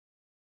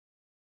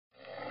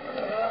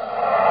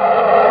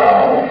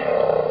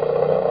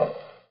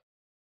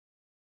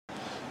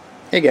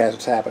Hey guys,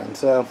 what's happening?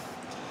 So,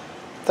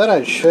 thought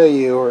I'd show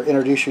you or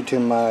introduce you to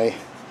my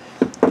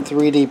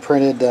 3D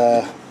printed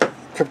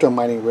crypto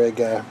mining rig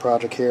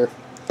project here.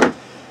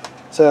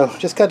 So,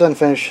 just got done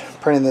finished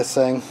printing this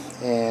thing,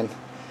 and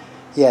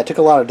yeah, it took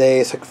a lot of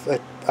days.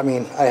 I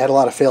mean, I had a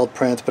lot of failed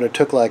prints, but it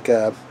took like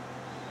 4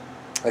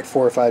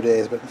 or 5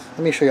 days. But let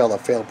me show you all the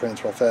failed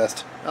prints real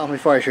fast. Well,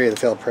 before I show you the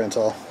failed prints,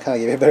 I'll kind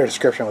of give you a better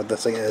description of what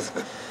this thing is.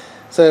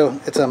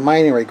 So, it's a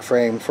mining rig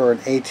frame for an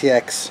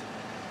ATX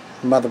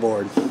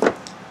motherboard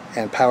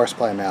and power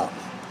supply mount.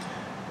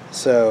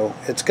 So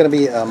it's going to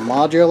be a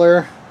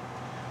modular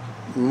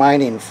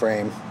mining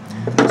frame.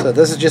 So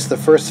this is just the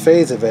first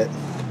phase of it,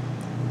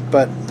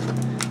 but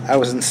I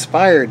was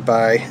inspired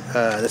by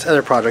this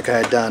other project I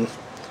had done,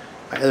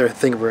 my other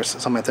Thingiverse.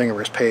 It's on my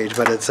Thingiverse page,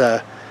 but it's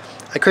I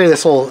created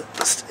this little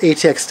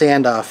ATX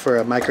standoff for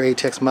a Micro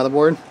ATX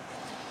motherboard.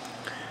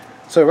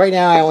 So right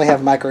now I only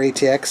have Micro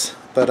ATX,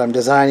 but I'm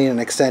designing an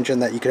extension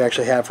that you could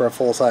actually have for a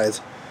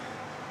full-size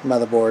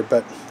motherboard.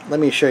 But let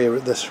me show you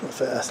this real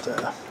fast.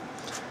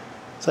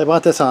 So I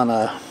bought this on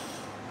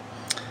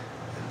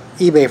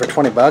eBay for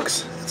 20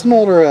 bucks. It's an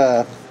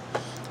older,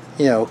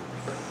 it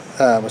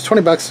was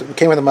 20 bucks. It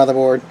came with a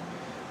motherboard,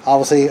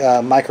 obviously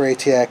Micro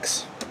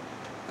ATX,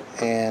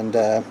 and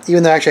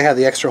even though I actually have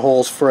the extra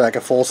holes for like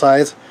a full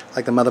size,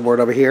 like the motherboard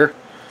over here,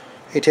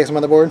 ATX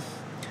motherboard,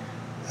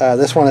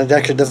 this one it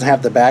actually doesn't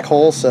have the back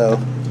holes, so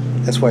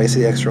that's why you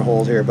see the extra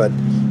holes here. But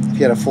if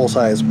you had a full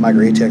size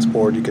Micro ATX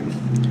board, you could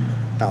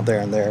out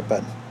there and there.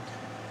 But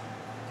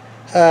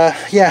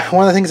yeah,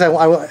 one of the things I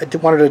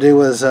wanted to do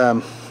was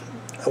I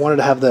wanted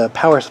to have the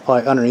power supply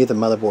underneath the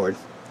motherboard,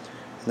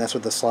 and that's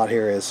what the slot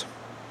here is.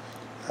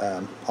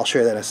 I'll show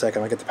you that in a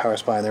second. I'll get the power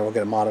supply in there, we'll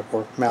get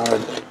it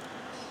mounted,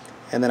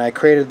 and then I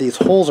created these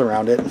holes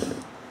around it,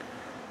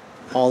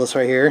 all this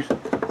right here.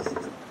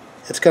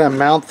 It's going to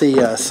mount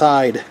the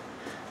side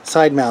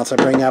mounts I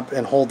bring up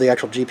and hold the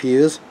actual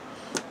GPUs.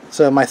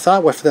 So my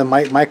thought with the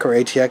Micro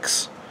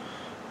ATX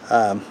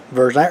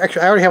version, I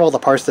already have all the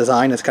parts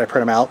designed, just kind of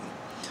print them out,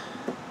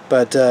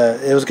 but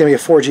it was going to be a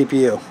 4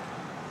 GPU,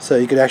 so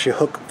you could actually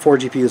hook 4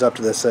 GPUs up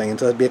to this thing, and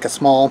so it'd be like a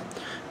small,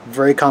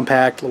 very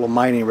compact little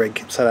mining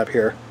rig set up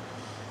here.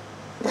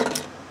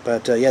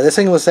 But yeah, this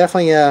thing was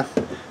definitely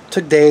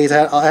took days.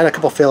 I had a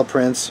couple failed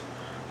prints.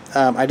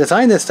 I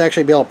designed this to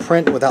actually be able to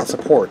print without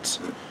supports,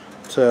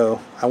 so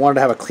I wanted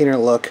to have a cleaner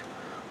look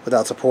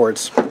without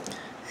supports,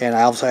 and I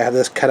have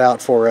this cut out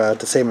for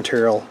to save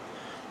material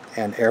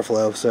and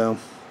airflow. So,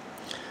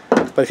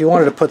 but if you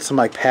wanted to put some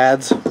like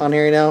pads on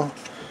here,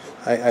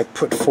 I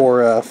put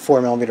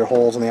 4mm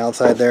holes on the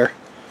outside there.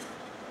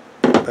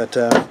 But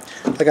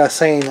like I was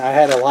saying, I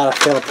had a lot of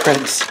failed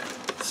prints.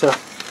 So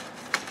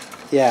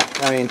yeah,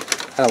 I mean,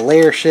 I had a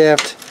layer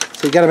shift.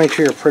 So you got to make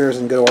sure your printer's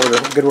in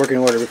good working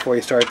order before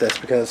you start this,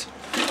 because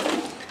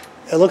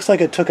it looks like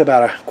it took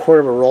about a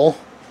quarter of a roll.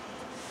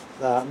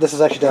 This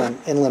is actually done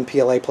in inland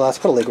PLA plus.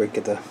 Put a link where you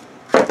can get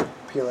the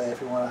PLA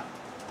if you want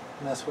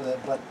to mess with it.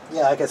 But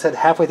yeah, like I said,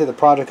 halfway through the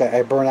project,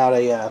 I burn out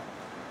a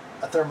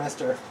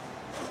thermistor,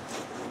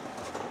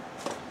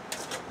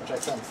 which I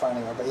couldn't find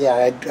anywhere. But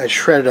yeah, I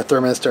shredded a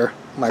thermistor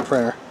on my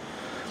printer.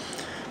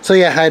 So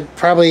yeah, I'd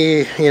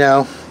probably,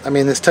 I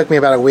mean, this took me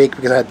about a week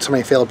because I had so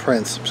many failed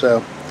prints.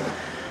 So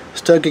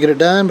stoked to get it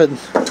done, but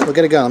we'll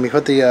get it going. Let me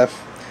put the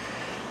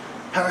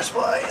power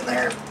supply in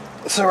there.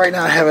 So right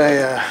now I have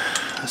a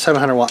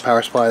 700 watt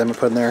power supply that I'm going to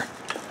put in there,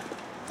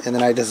 and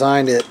then I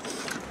designed it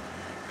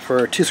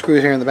for 2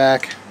 screws here in the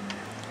back,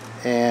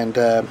 and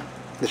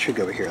this should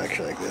go over here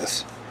actually like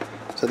this.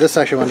 So this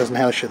actually one doesn't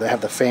have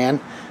the fan,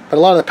 but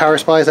a lot of the power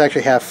supplies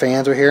actually have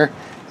fans over here,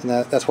 and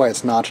that's why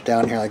it's notched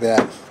down here like that.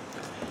 So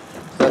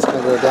that's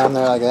going to go down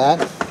there like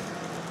that.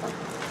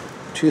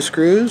 2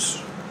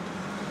 screws.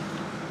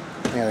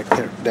 I gotta get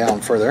it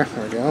down further.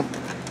 There we go.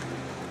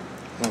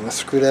 I'm gonna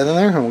screw that in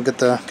there, and we'll get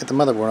the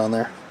motherboard on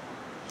there.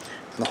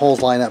 And the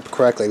holes line up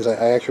correctly, because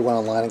I actually went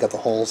online and got the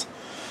hole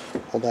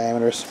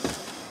diameters.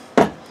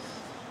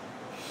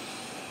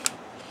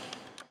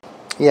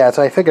 Yeah,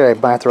 so I figured I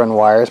might have to run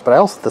wires, but I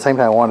also at the same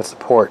time wanted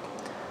support.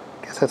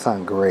 I guess that's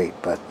not great,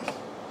 but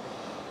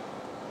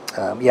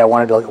yeah, I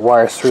wanted to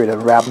wires through to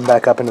wrap them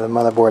back up into the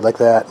motherboard like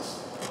that.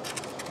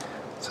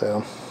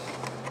 So,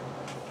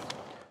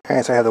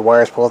 alright, so I have the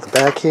wires pulled at the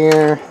back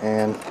here,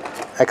 and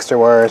extra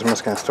wires I'm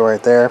just going to store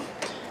right there.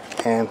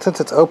 And since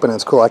it's open,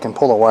 it's cool, I can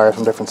pull the wires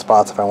from different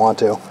spots if I want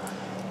to.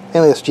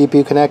 Mainly this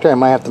GPU connector, I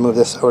might have to move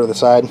this over to the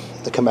side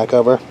to come back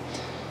over.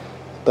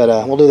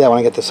 But we'll do that when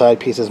I get the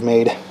side pieces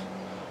made.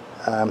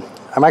 I'm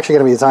actually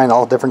going to be designing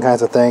all different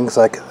kinds of things.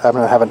 Like I'm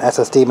going to have an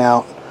SSD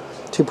mount,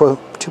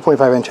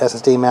 2.5 inch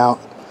SSD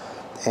mount,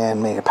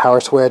 and make a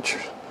power switch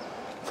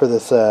for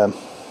this. I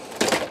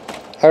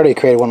already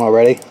created one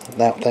already,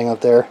 that thing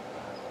up there.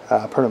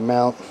 Permanent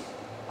mount.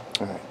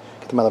 Alright,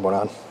 get the motherboard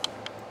on.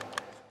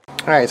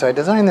 Alright, so I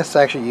designed this to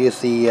actually use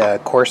the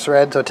coarse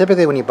thread. So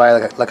typically when you buy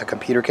like a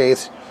computer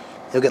case,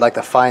 you'll get like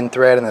the fine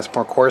thread and this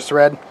more coarse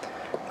thread.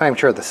 I'm not even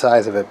sure of the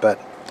size of it, but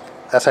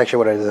that's actually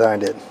what I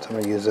designed it. So I'm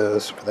going to use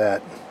those for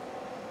that.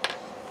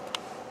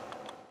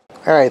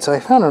 Alright, so I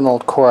found an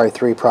old Core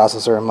i3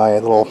 processor in my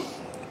little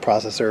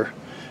processor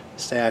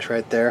stash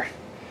right there.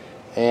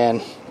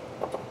 And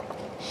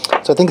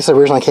so I think this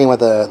originally came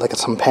with a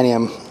some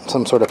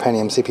sort of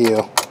Pentium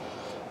CPU.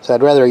 So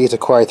I'd rather use a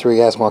Core i3,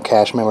 it has more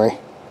cache memory.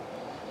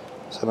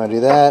 So I'm going to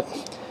do that.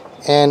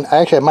 And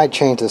I might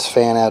change this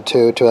fan out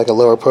too to like a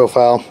lower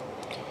profile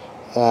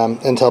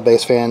Intel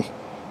base fan.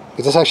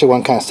 Because this actually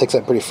one kind of sticks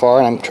up pretty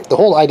far. And the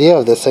whole idea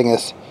of this thing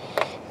is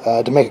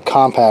to make it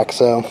compact.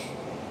 So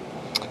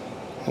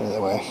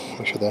that way,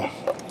 make sure the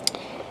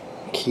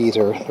keys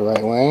are the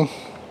right way.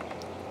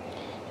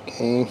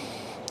 Okay.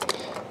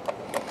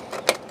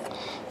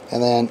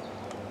 And then,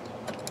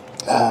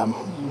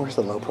 where's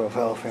the low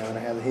profile fan? I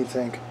have the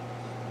heatsink.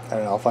 I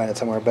don't know, I'll find it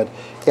somewhere. But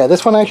yeah,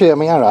 this one actually, I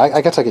mean, I don't know,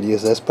 I guess I could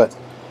use this, but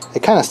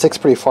it kind of sticks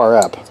pretty far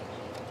up.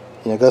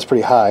 You know, it goes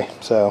pretty high.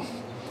 So,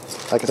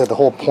 like I said, the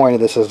whole point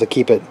of this is to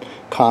keep it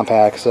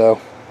compact. So,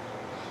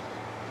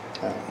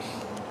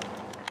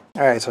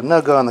 alright, so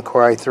no go on the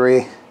Core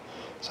i3.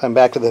 So I'm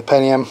back to the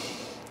Pentium.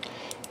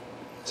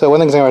 So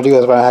one of the things I'm going to do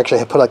is I'm going to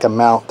actually put like a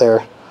mount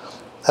there.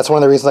 That's one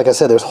of the reasons, like I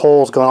said, there's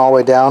holes going all the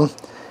way down.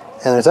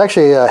 And there's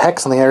actually a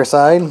hex on the other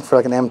side for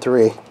like an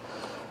M3.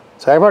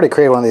 So I've already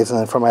created one of these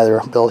for my other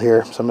build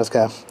here. So I'm just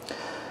going to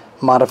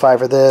modify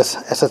for this.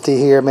 SSD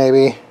here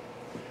maybe.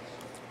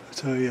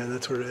 So yeah,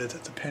 that's what it is.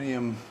 It's a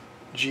Pentium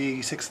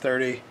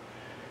G630.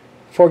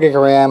 4 gig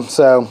of RAM.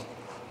 So,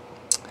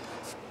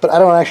 but I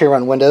don't actually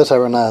run Windows, I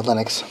run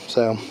Linux.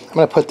 So I'm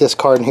going to put this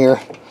card in here.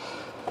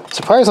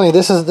 Surprisingly,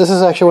 this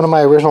is actually one of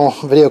my original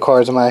video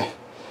cards on my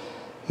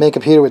main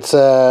computer. It's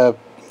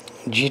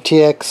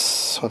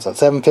GTX, what's that,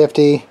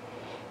 750,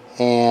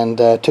 and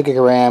 2 gig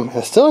of RAM.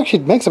 It still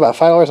actually makes about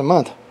 $5 a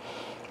month.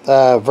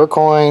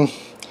 Vercoin,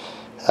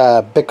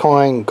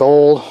 Bitcoin,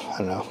 Gold, I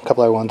don't know, a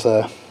couple other ones.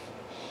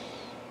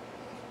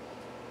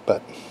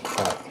 But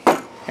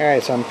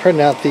alright, so I'm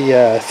printing out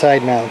the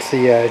side mounts,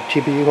 the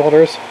GPU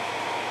holders.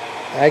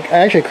 I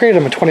actually created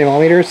them in 20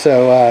 millimeters,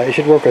 so it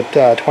should work with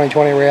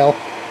 2020 rail.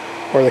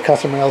 Or the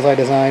custom rails I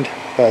designed.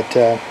 But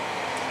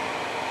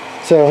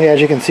so yeah,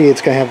 as you can see,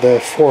 it's going to have the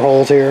 4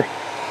 holes here,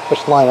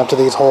 which line up to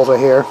these holes right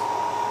here.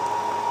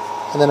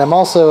 And then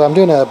I'm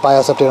doing a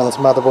BIOS update on this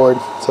motherboard.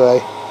 So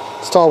I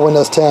installed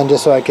Windows 10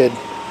 just so I could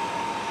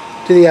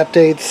do the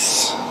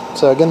updates.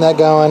 So getting that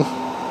going.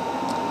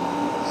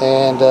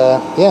 And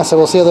yeah, so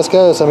we'll see how this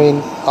goes. I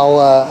mean,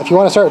 I'll if you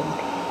want to start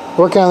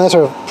working on this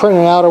or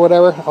printing it out or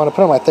whatever, I want to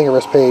put it on my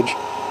Thingiverse page.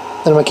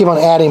 And I'm going to keep on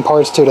adding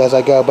parts to it as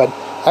I go. But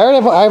I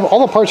have all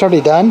the parts already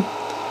done.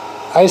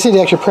 I just need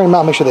to actually print them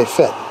out and make sure they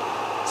fit.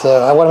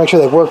 So I want to make sure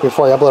they work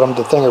before I upload them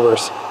to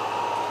Thingiverse.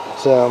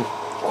 So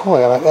cool,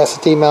 I got my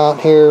SSD mount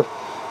here,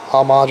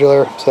 all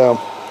modular. So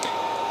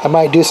I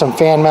might do some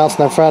fan mounts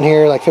in the front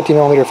here, like 50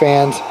 millimeter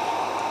fans,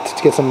 just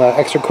to get some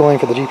extra cooling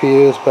for the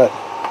GPUs. But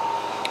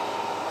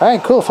all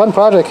right, cool, fun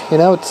project. You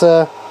know, it's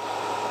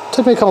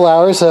took me a couple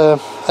hours. I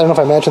don't know if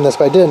I mentioned this,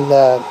 but I did an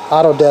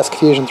Autodesk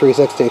Fusion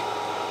 360.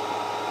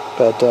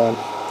 But all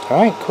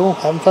right, cool,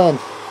 having fun.